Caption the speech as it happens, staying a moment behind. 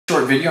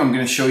Short video, I'm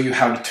going to show you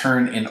how to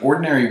turn an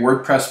ordinary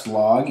WordPress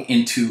blog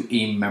into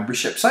a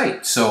membership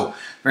site. So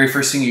very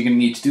first thing you're going to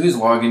need to do is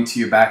log into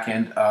your back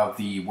end of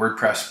the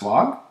WordPress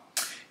blog.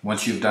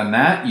 Once you've done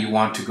that, you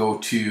want to go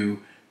to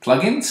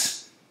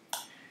plugins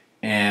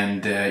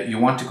and you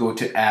want to go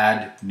to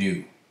add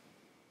new.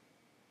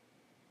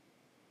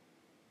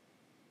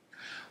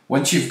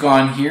 Once you've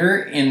gone here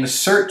in the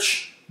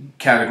search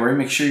category,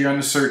 make sure you're on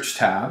the search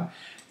tab.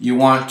 You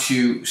want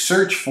to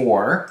search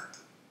for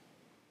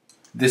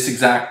this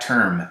exact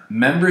term,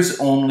 members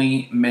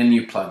only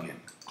menu plugin.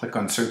 Click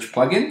on search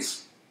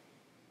plugins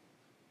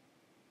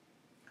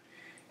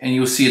and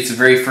you'll see it's the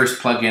very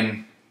first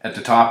plugin at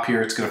the top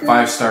here. It's got a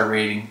 5-star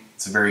rating.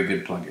 It's a very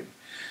good plugin.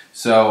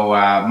 So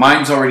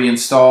mine's already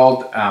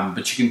installed,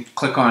 but you can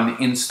click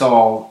on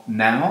install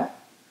now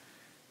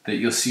that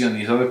you'll see on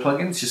these other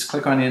plugins. Just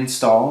click on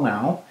install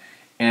now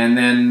and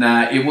then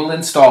it will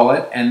install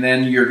it, and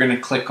then you're going to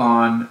click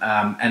on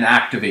an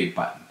activate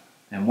button.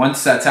 And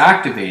once that's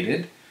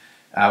activated,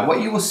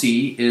 what you will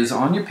see is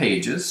on your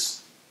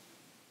pages,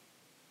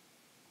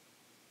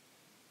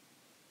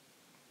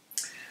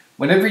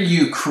 whenever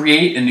you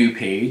create a new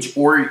page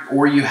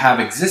or you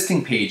have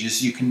existing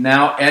pages, you can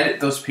now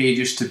edit those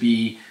pages to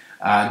be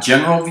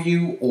general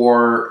view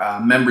or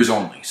members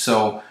only.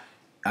 So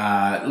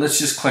let's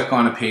just click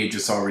on a page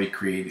that's already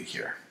created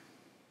here.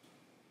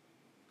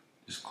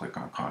 Just click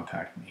on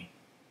contact me.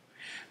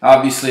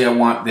 Obviously I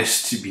want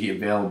this to be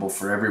available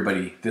for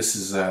everybody. This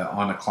is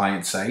on a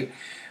client site.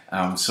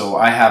 So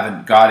I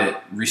haven't got it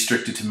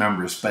restricted to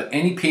members, but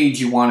any page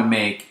you want to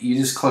make, you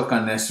just click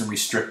on this and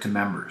restrict to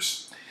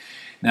members.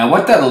 Now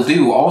what that'll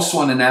do also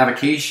on the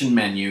navigation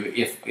menu,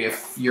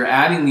 if you're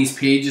adding these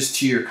pages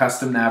to your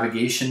custom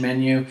navigation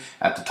menu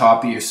at the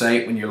top of your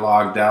site when you're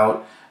logged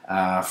out,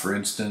 for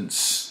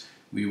instance,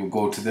 we will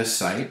go to this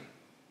site.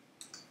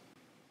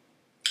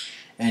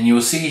 And you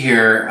will see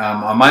here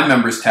on my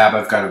members tab,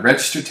 I've got a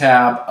register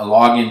tab, a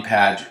login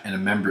page, and a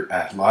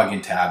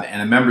login tab,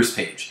 and a members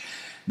page.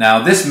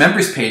 Now this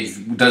members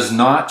page does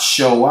not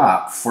show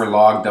up for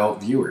logged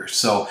out viewers.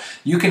 So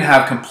you can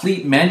have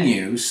complete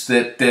menus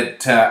that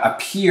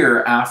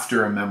appear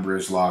after a member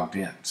is logged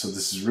in. So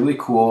this is really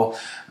cool.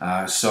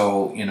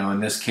 So you know,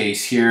 in this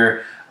case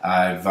here,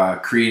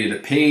 I've created a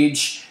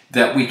page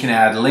that we can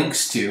add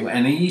links to,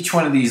 and each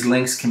one of these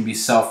links can be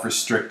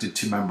self-restricted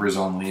to members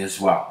only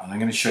as well. And I'm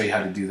going to show you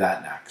how to do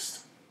that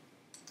next.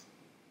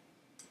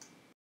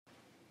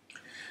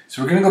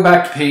 So we're going to go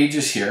back to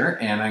pages here,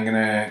 and I'm going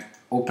to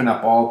open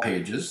up all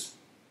pages.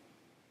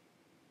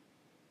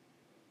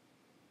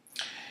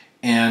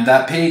 And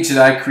that page that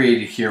I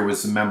created here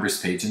was the members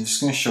page. I'm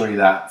just going to show you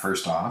that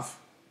first off.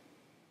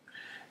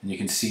 And you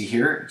can see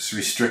here, it's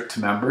restrict to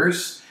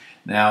members.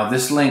 Now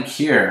this link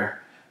here,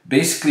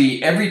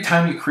 basically every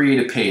time you create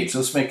a page,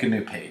 let's make a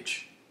new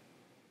page.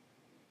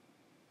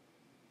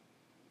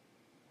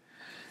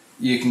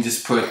 You can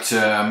just put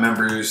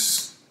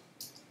members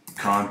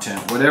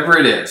content, whatever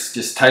it is.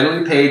 Just title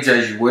your page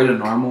as you would a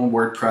normal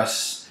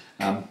WordPress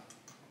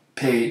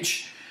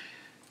page.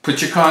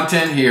 Put your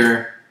content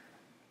here,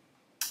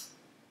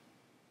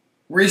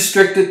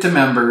 restrict it to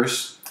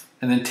members,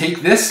 and then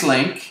take this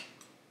link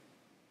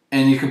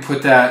and you can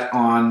put that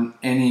on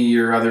any of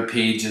your other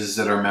pages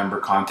that are member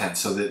content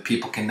so that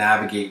people can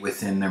navigate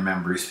within their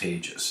members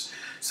pages.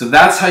 So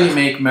that's how you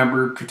make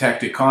member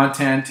protected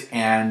content,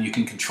 and you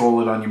can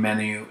control it on your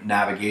menu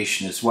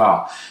navigation as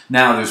well.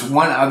 Now there's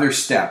one other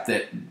step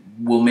that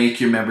will make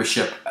your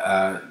membership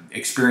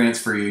experience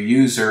for your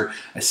user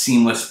a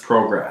seamless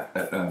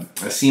a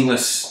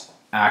seamless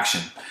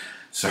action.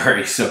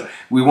 Sorry, so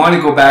we want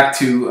to go back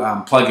to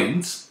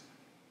plugins.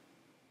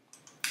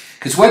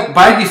 Because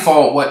by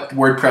default, what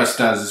WordPress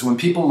does is when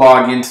people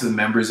log into the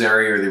members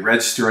area or they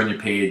register on your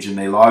page and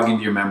they log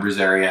into your members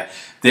area,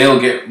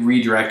 they'll get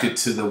redirected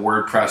to the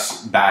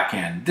WordPress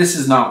backend. This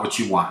is not what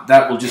you want.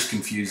 That will just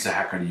confuse the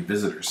heck out of your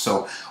visitors.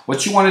 So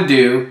what you want to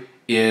do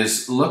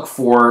is look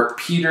for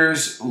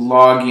Peter's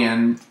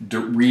login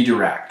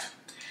redirect.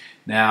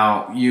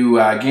 Now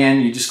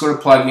again, you just go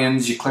to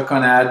plugins, you click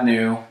on add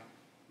new,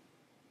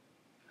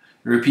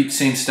 you repeat the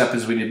same step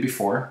as we did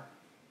before,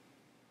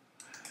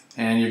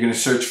 and you're going to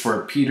search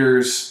for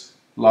Peter's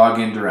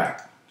login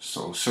direct.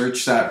 So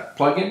search that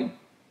plugin.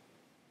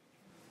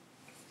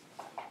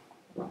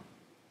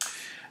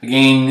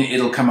 Again,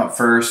 it'll come up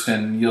first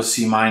and you'll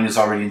see mine is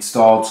already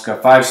installed. It's got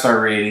a 5-star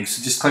rating,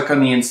 so just click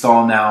on the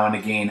install now and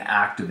again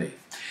activate.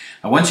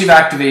 Now once you've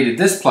activated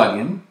this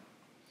plugin,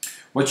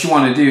 what you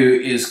want to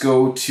do is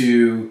go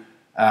to,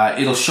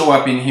 it'll show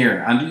up in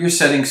here under your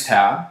settings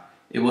tab.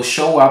 It will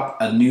show up,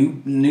 a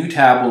new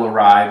tab will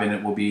arrive, and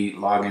it will be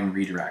login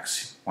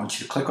redirects. I want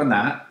you to click on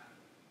that.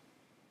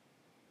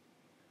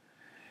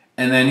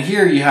 And then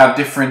here you have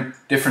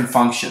different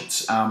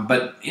functions.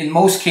 But in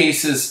most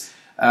cases,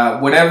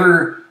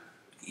 whatever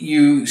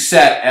you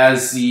set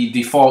as the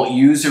default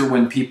user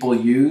when people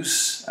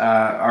use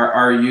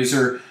our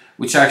user,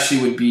 which actually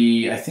would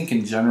be, I think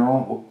in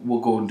general, we'll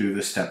go and do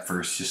this step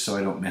first just so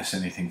I don't miss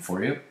anything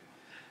for you.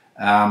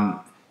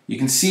 You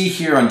can see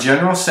here on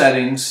general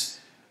settings,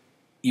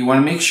 You want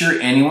to make sure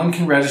anyone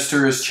can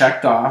register is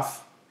checked off,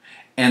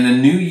 and the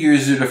new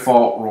user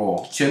default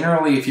role.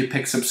 Generally, if you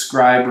pick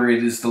subscriber,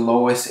 it is the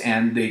lowest,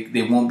 and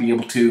they won't be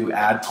able to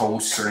add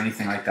posts or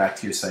anything like that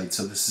to your site.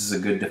 So this is a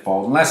good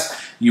default,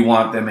 unless you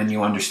want them and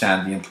you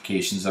understand the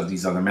implications of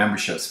these other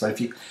memberships. But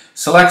if you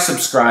select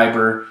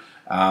subscriber,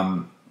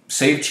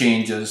 save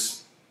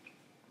changes.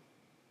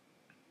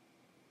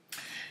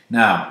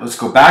 Now, let's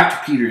go back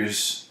to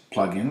Peter's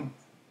plugin.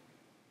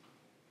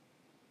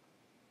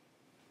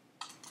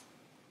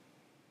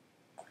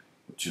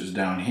 Which is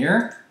down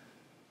here.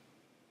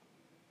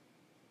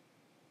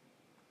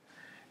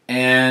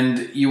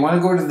 And you want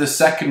to go to the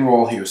second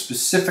role here,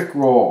 specific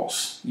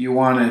roles. You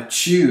want to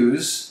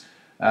choose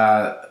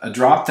a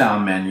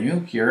drop-down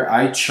menu here.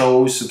 I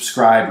chose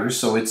subscriber,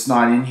 so it's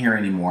not in here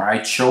anymore. I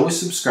chose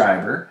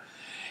subscriber,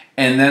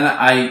 and then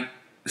I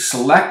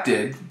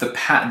selected the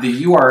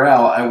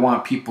URL I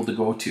want people to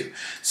go to.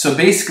 So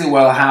basically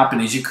what will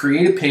happen is you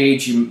create a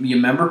page, you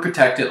member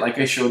protect it like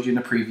I showed you in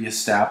the previous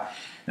step.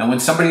 Now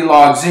when somebody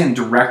logs in,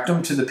 direct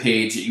them to the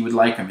page that you would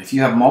like them. If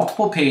you have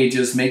multiple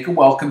pages, make a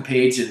welcome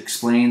page that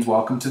explains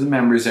welcome to the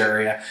members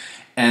area,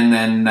 and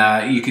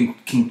then you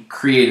can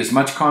create as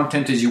much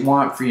content as you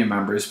want for your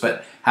members,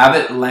 but have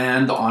it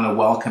land on a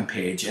welcome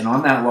page, and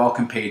on that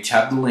welcome page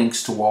have the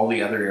links to all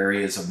the other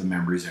areas of the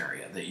members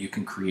area that you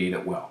can create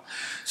at will.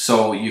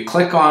 So you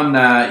click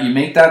on, you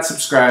make that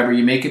subscriber,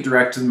 you make it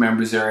direct to the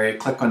members area,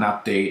 click on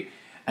update,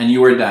 and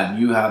you are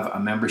done. You have a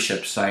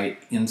membership site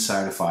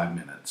inside of 5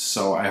 minutes.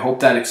 So I hope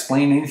that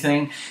explained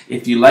anything.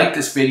 If you liked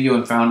this video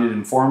and found it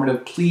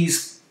informative,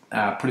 please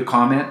put a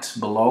comment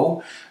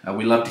below.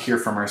 We love to hear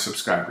from our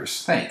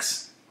subscribers.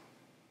 Thanks.